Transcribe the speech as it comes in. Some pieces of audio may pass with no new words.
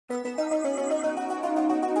Hello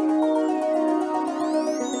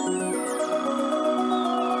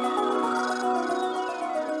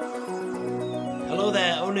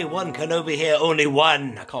there, only one Kenobi here, only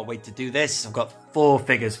one. I can't wait to do this. I've got 4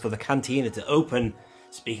 figures for the Cantina to open.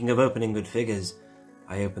 Speaking of opening good figures,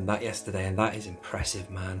 I opened that yesterday and that is impressive,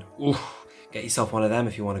 man. Oof. Get yourself one of them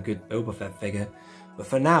if you want a good Boba Fett figure. But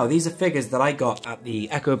for now, these are figures that I got at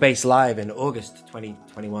the Echo Base Live in August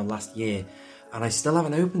 2021 last year. And I still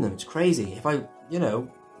haven't opened them. It's crazy. If I, you know,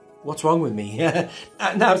 what's wrong with me?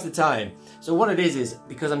 Now's the time. So what it is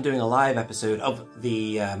because I'm doing a live episode of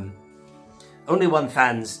the Only One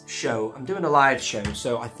Fans show, I'm doing a live show.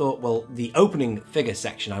 So I thought, well, the opening figure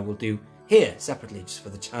section I will do here separately just for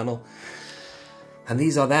the channel. And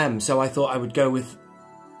these are them. So I thought I would go with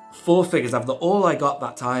 4 figures. After all I got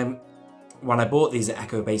that time when I bought these at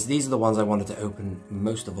Echo Base, these are the ones I wanted to open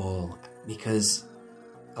most of all, because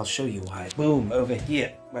I'll show you why. Boom, over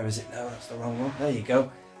here. Where is it? No, that's the wrong one. There you go.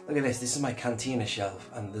 Look at this. This is my Cantina shelf,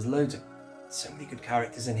 and there's loads of, so many good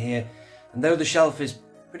characters in here. And though the shelf is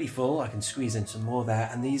pretty full, I can squeeze in some more there,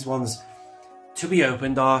 and these ones to be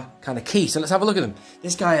opened are kind of key. So let's have a look at them.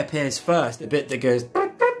 This guy appears first, the bit that goes, I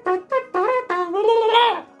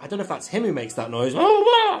don't know if that's him who makes that noise,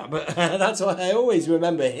 but that's what I always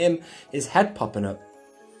remember him, his head popping up.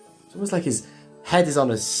 It's almost like his head is on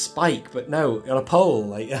a spike, but no, on a pole,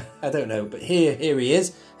 like, I don't know. But here he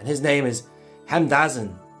is, and his name is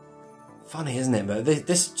Dazon. Funny, isn't it? But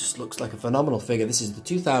this just looks like a phenomenal figure. This is the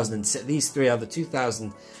 2006, these 3 are the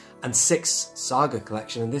 2006 Saga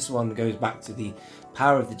collection, and this one goes back to the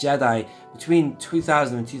Power of the Jedi between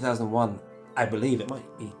 2000 and 2001. I believe it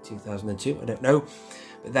might be 2002, I don't know.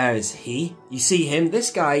 But there is he. You see him.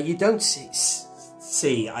 This guy you don't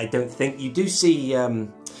see, I don't think. You do see,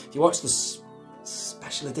 if you watch the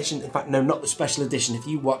special edition, in fact, no, not the special edition. If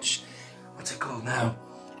you watch, what's it called now?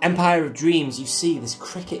 Empire of Dreams, you see this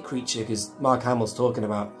cricket creature, because Mark Hamill's talking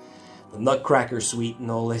about the Nutcracker Suite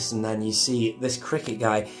and all this, and then you see this cricket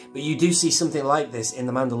guy. But you do see something like this in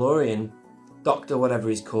The Mandalorian. Doctor, whatever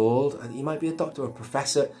he's called. He might be a doctor or a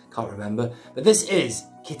professor, can't remember. But this is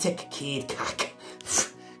Kitik Keed'kak.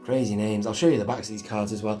 Crazy names. I'll show you the backs of these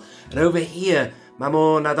cards as well. And over here,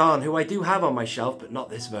 Momaw Nadon, who I do have on my shelf, but not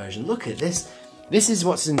this version. Look at this. This is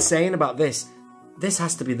what's insane about this. This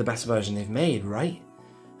has to be the best version they've made, right?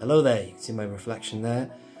 Hello there, you can see my reflection there.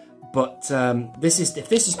 But if this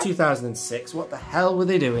is 2006, what the hell were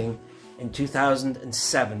they doing in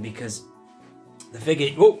 2007? Because the figure,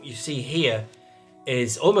 you see here,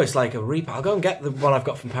 is almost like a repack. I'll go and get the one I've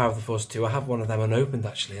got from Power of the Force 2. I have one of them unopened,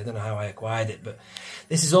 actually. I don't know how I acquired it, but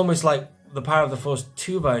this is almost like the Power of the Force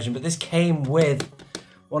 2 version, but this came with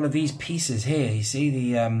one of these pieces here. You see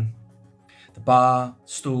the bar,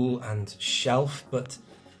 stool, and shelf, but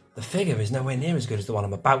the figure is nowhere near as good as the one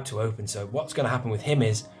I'm about to open. So what's going to happen with him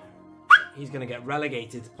is he's going to get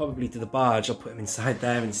relegated, probably to the barge. I'll put him inside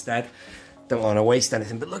there instead. Don't want to waste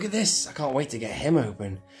anything, but look at this. I can't wait to get him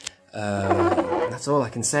open. That's all I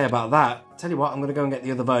can say about that. Tell you what, I'm going to go and get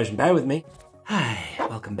the other version. Bear with me. Hi,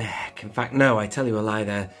 welcome back. In fact, no, I tell you a lie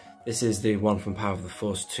there. This is the one from Power of the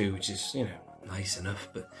Force 2, which is, you know, nice enough.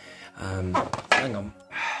 But, hang on.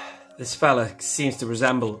 This fella seems to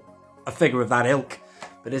resemble a figure of that ilk,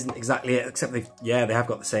 but isn't exactly it, except they have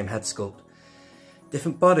got the same head sculpt.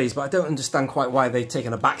 Different bodies, but I don't understand quite why they've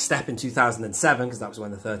taken a back step in 2007, because that was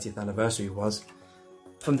when the 30th anniversary was.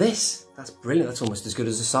 From this, that's brilliant. That's almost as good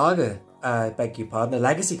as a Saga, beg your pardon, a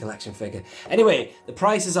Legacy Collection figure. Anyway, the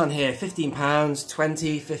prices on here, £15,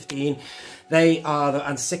 20, 15. They are,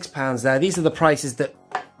 and £6 there. These are the prices that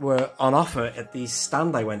were on offer at the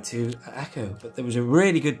stand I went to at Echo. But there was a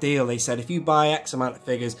really good deal. They said, if you buy X amount of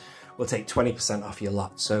figures, we'll take 20% off your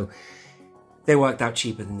lot. So they worked out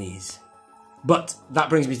cheaper than these. But that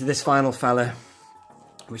brings me to this final fella,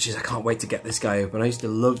 which is, I can't wait to get this guy open. I used to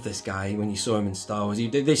love this guy when you saw him in Star Wars.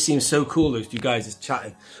 They seem so cool, those two guys just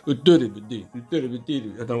chatting. I don't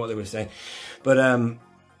know what they were saying. But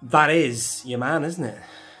that is your man, isn't it?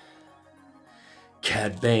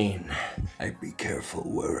 Cad Bane. I'd be careful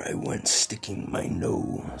where I went sticking my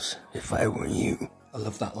nose if I were you. I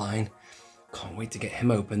love that line. Can't wait to get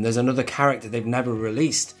him open. There's another character they've never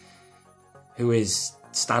released who is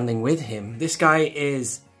standing with him. This guy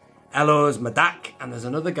is Ellorrs Madak, and there's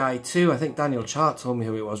another guy too. I think Daniel Chart told me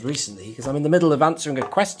who it was recently, because I'm in the middle of answering a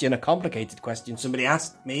question, a complicated question. Somebody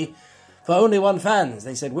asked me for Only One Fans.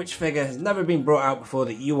 They said, which figure has never been brought out before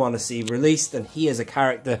that you want to see released? And he is a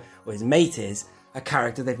character, or his mate is a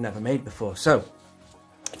character they've never made before. So,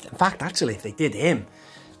 in fact, actually, if they did him,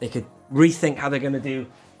 they could rethink how they're going to do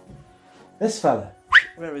this fella.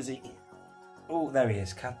 Where is he? Oh, there he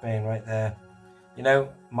is, Cad Bane right there. you know,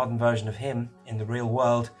 modern version of him in the real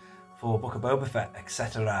world for Book of Boba Fett,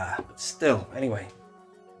 etc. But still, anyway,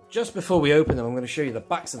 just before we open them, I'm going to show you the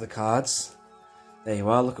backs of the cards. There you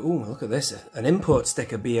are. Look, ooh, look at this, an import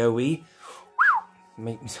sticker, BOE.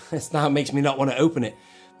 This now makes me not want to open it,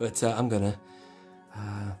 but I'm gonna.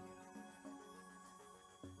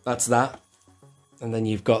 That's that. And then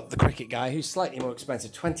you've got the cricket guy, who's slightly more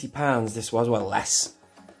expensive, £20 this was, well, less.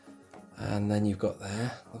 And then you've got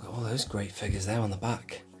there, look at all those great figures there on the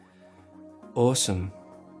back. Awesome.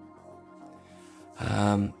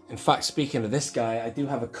 In fact, speaking of this guy, I do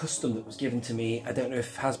have a custom that was given to me. I don't know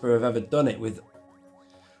if Hasbro have ever done it with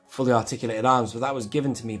fully articulated arms, but that was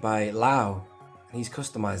given to me by Lau. And he's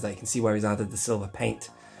customized that. You can see where he's added the silver paint.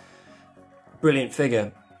 Brilliant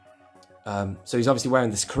figure. So he's obviously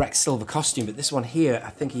wearing this correct silver costume, but this one here,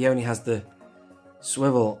 I think he only has the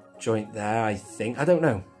swivel joint there, I think. I don't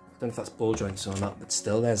know. I don't know if that's ball joints or not, but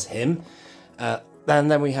still, there's him.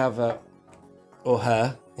 Then we have, or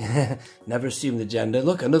her, never assume the gender.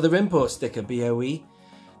 Look, another import sticker, BOE.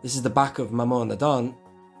 This is the back of Momaw Nadon,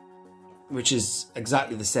 which is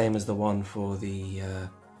exactly the same as the one for the,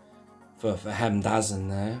 for Dazon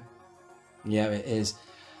there. Yeah, it is.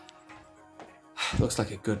 Looks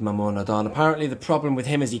like a good Momaw Nadon. Apparently the problem with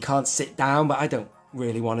him is he can't sit down, but I don't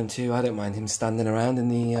really want him to. I don't mind him standing around in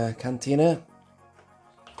the cantina.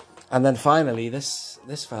 And then finally this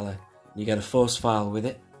fella. You get a force file with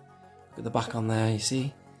it. Look at the back on there, you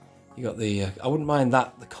see? You got the, I wouldn't mind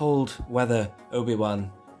that, the cold weather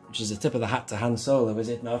Obi-Wan, which is the tip of the hat to Han Solo, is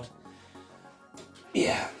it not?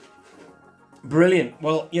 Yeah. Brilliant.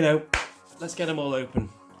 Well, you know, let's get them all open.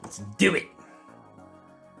 Let's do it.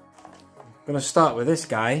 I'm going to start with this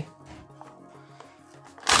guy.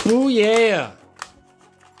 Oh yeah!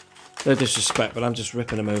 No disrespect, but I'm just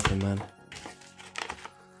ripping them open, man.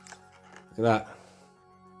 Look at that.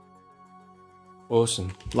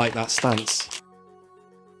 Awesome. Like that stance.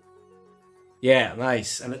 Yeah,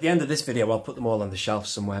 nice. And at the end of this video, I'll put them all on the shelf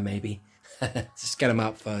somewhere, maybe. Just get them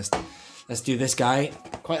out first. Let's do this guy.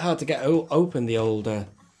 Quite hard to get open the old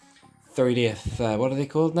 30th, what are they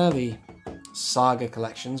called now? The Saga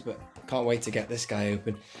collections, but can't wait to get this guy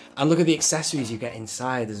open. And look at the accessories you get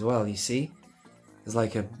inside as well, you see? There's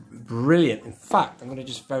like a brilliant, in fact, I'm going to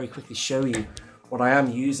just very quickly show you what I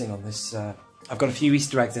am using on this. I've got a few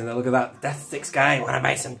Easter eggs in there. Look at that Death Sticks guy. Want to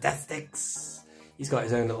buy some Death Sticks? He's got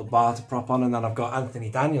his own little bar to prop on, and then I've got Anthony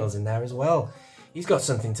Daniels in there as well. He's got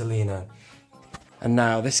something to lean on. And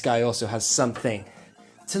now this guy also has something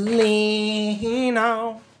to lean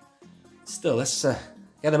on. Still, let's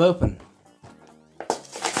get him open.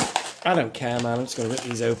 I don't care, man. I'm just going to rip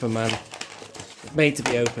these open, man. It's made to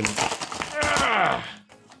be opened. Ah!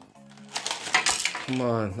 Come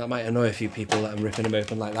on. That might annoy a few people that I'm ripping him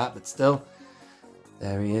open like that, but still.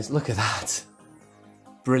 There he is. Look at that.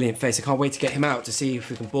 Brilliant face. I can't wait to get him out to see if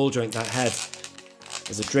we can ball joint that head.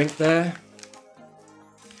 There's a drink there.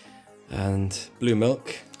 And blue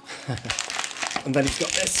milk. And then he's got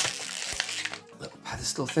this little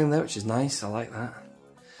pedestal thing there, which is nice. I like that.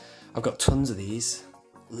 I've got tons of these.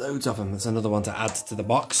 Loads of them. There's another one to add to the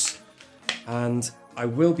box. And I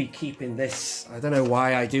will be keeping this. I don't know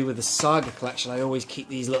why I do with the Saga collection. I always keep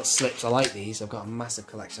these little slips. I like these. I've got a massive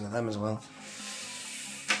collection of them as well.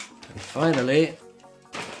 And finally,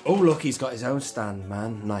 oh look, he's got his own stand,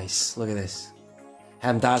 man. Nice. Look at this.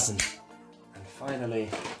 Dazon. And finally,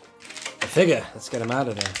 the figure. Let's get him out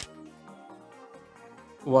of there.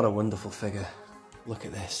 What a wonderful figure. Look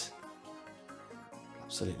at this.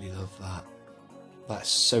 Absolutely love that. That's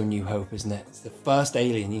so New Hope, isn't it? It's the first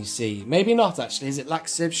alien you see. Maybe not, actually. Is it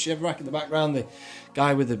Laxiv Shivrak in the background? The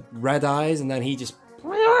guy with the red eyes, and then he just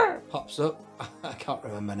pops up. I can't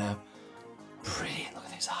remember now. Brilliant. Look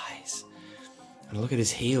at his eyes. And look at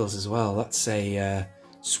his heels as well. That's a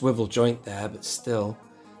swivel joint there, but still.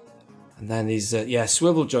 And then these, yeah,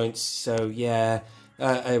 swivel joints. So, yeah,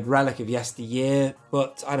 a relic of yesteryear,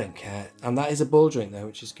 but I don't care. And that is a ball joint, though,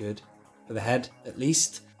 which is good. For the head, at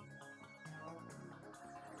least.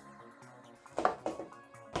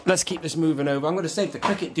 Let's keep this moving over. I'm going to save the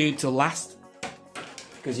cricket dude till last,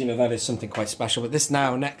 because, you know, that is something quite special. But this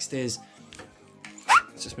now, next is,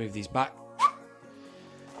 let's just move these back.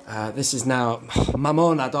 This is now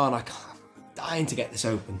Momaw Nadon. I'm dying to get this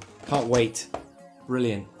open. Can't wait.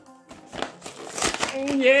 Brilliant.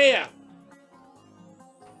 Yeah!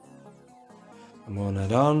 Momaw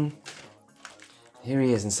Nadon. Here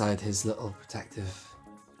he is inside his little protective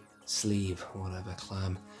sleeve, or whatever,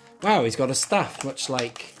 clam. Wow, he's got a staff, much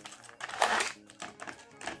like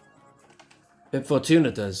Bib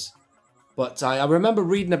Fortuna does. But I remember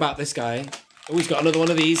reading about this guy. Oh, he's got another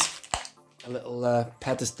one of these. A little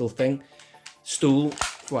pedestal thing. stool,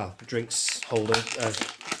 well, drinks holder,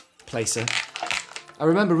 placer. I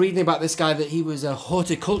remember reading about this guy that he was a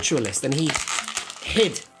horticulturalist and he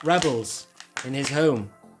hid rebels in his home.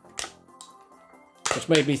 Which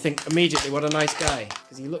made me think immediately, what a nice guy.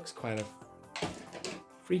 Because he looks kind of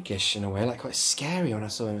freakish in a way, like quite scary when I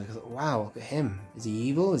saw him. I thought, wow, look at him. Is he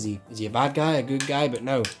evil? Is he a bad guy, a good guy? But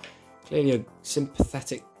no, clearly a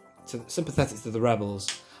sympathetic to the rebels.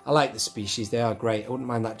 I like the species, they are great. I wouldn't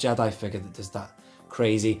mind that Jedi figure that does that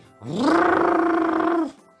crazy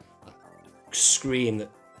scream, that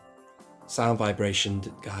sound vibration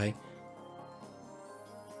guy.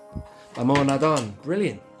 Momaw Nadon,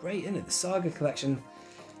 brilliant. Great, isn't it? The Saga collection,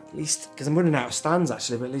 at least, because I'm running out of stands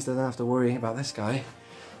actually, but at least I don't have to worry about this guy.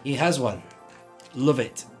 He has one. Love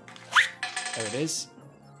it. There it is.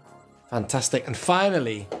 Fantastic. And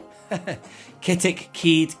finally, Kitik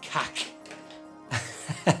Keed'kak.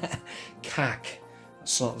 Kak.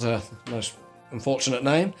 That's not the most unfortunate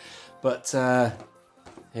name, but here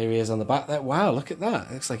he is on the back there. Wow, look at that.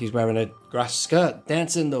 It looks like he's wearing a grass skirt,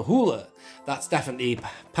 dancing the hula. That's definitely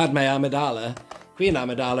Padme Amidala. Queen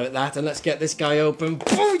Amidala at that, and let's get this guy open.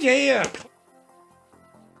 Oh yeah!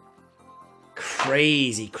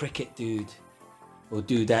 Crazy cricket dude. Or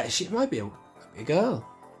dudette. She might be a girl.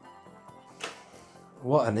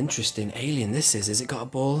 What an interesting alien this is. Has it got a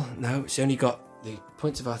ball? No, it's only got the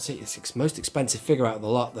points of articulation. It's the most expensive figure out of the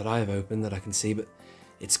lot that I've opened that I can see, but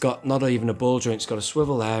it's got not even a ball joint. It's got a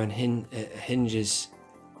swivel there and hinges,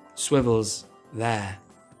 swivels there.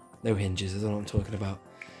 No hinges, I don't know what I'm talking about.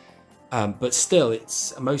 But still,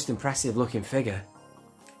 it's a most impressive looking figure.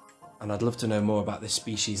 And I'd love to know more about this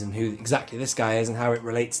species and who exactly this guy is and how it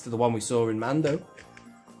relates to the one we saw in Mando.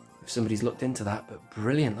 If somebody's looked into that, but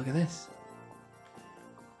brilliant, look at this.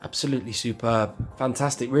 Absolutely superb.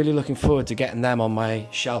 Fantastic, really looking forward to getting them on my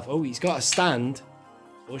shelf. Oh, he's got a stand,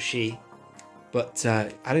 or she, but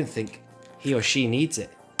I don't think he or she needs it.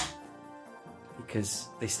 Because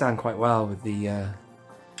they stand quite well with the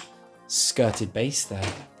skirted base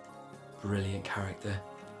there. Brilliant character.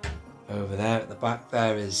 Over there at the back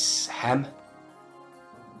there is Hem.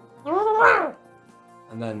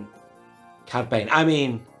 And then Cad Bane. I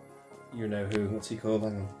mean, you know who. What's he called?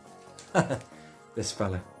 Hang on. This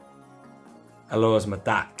fella. Ellorrs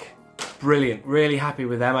Madak. Brilliant. Really happy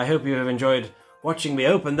with them. I hope you have enjoyed watching me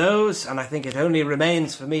open those. And I think it only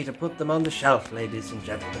remains for me to put them on the shelf, ladies and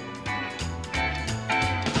gentlemen.